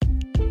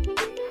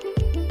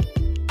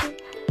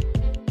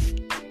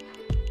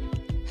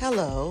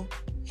Hello,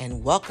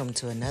 and welcome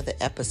to another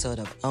episode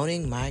of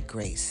Owning My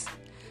Grace.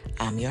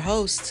 I'm your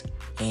host,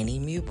 Annie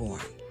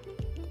Mewborn.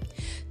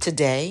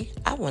 Today,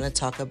 I want to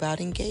talk about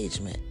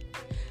engagement.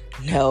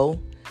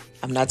 No,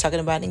 I'm not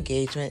talking about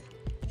engagement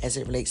as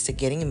it relates to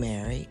getting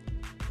married.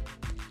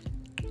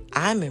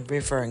 I'm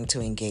referring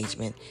to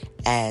engagement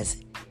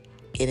as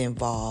it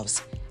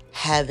involves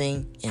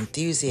having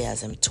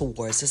enthusiasm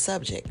towards the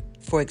subject.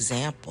 For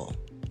example,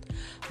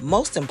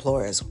 most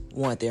employers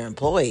want their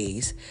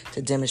employees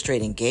to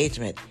demonstrate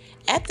engagement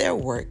at their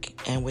work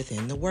and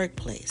within the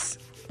workplace.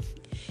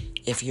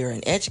 If you're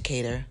an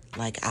educator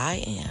like I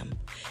am,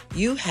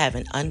 you have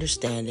an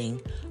understanding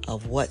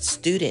of what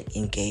student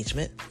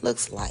engagement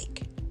looks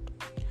like.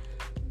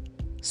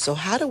 So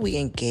how do we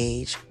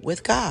engage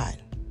with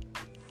God?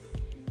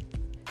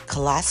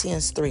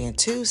 Colossians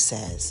 3:2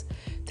 says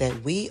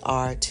that we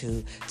are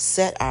to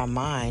set our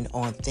mind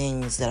on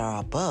things that are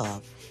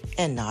above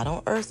and not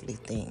on earthly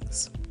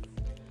things.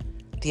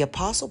 The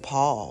Apostle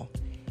Paul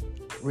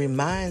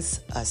reminds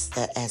us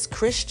that as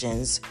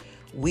Christians,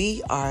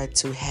 we are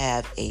to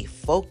have a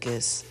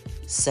focus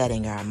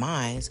setting our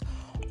minds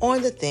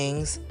on the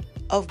things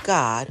of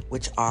God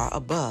which are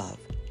above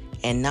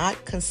and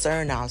not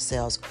concern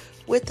ourselves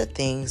with the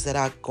things that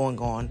are going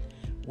on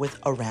with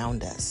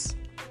around us,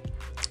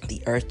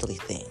 the earthly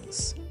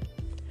things.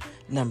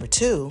 Number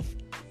 2,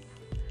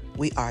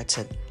 we are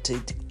to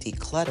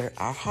declutter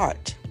our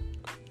heart.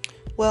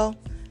 Well,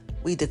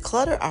 we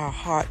declutter our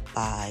heart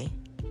by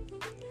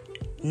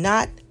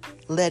not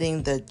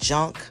letting the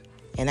junk,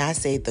 and I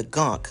say the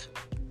gunk,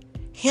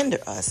 hinder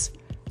us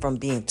from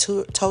being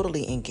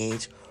totally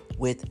engaged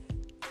with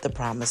the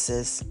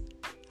promises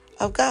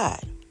of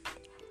God.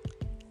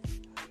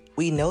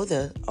 We know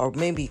or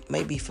maybe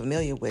be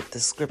familiar with the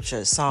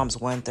scripture, Psalms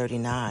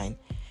 139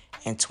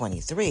 and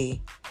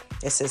 23.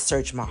 It says,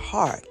 "Search my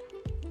heart."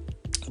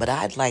 But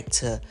I'd like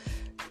to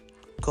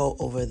go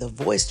over the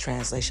Voice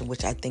translation,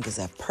 which I think is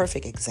a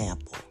perfect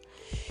example.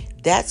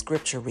 That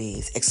scripture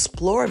reads,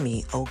 "Explore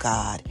me, O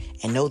God,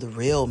 and know the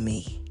real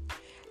me.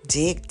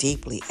 Dig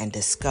deeply and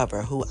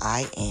discover who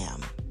I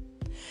am.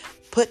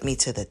 Put me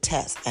to the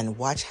test and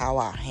watch how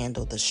I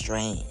handle the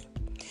strain."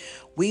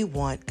 We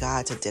want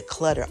God to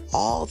declutter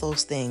all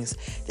those things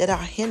that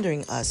are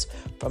hindering us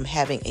from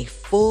having a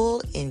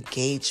full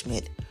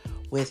engagement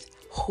with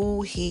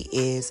who He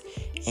is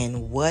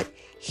and what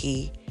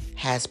He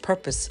has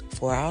purpose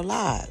for our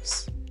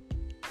lives.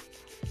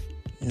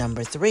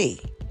 Number 3,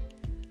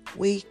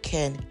 we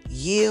can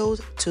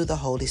yield to the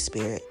Holy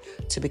Spirit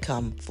to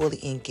become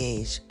fully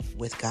engaged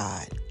with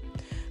God.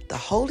 The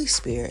Holy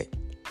Spirit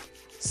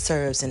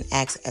serves and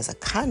acts as a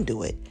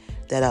conduit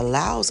that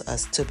allows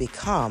us to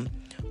become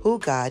who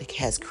God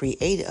has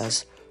created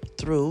us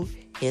through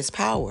His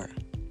power.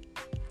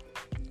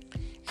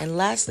 And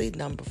lastly,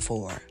 number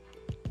 4,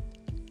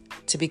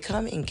 to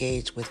become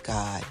engaged with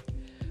God,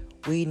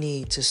 we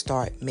need to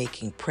start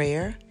making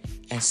prayer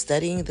and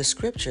studying the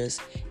scriptures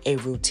a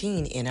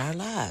routine in our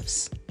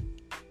lives.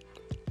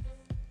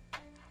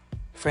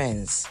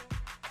 Friends,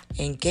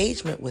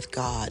 engagement with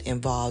God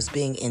involves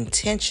being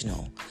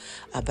intentional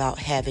about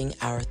having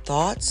our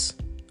thoughts,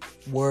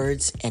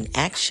 words, and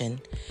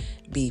action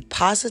be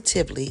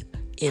positively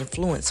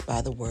influenced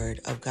by the Word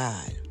of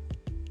God.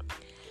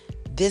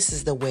 This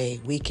is the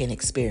way we can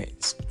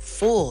experience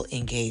full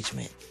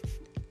engagement.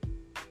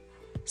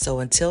 So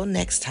until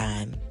next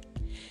time,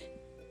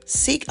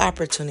 seek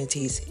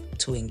opportunities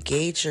to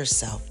engage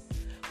yourself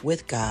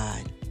with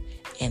God,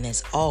 and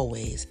as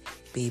always,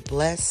 be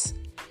blessed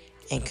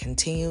and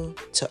continue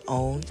to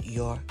own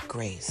your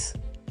grace.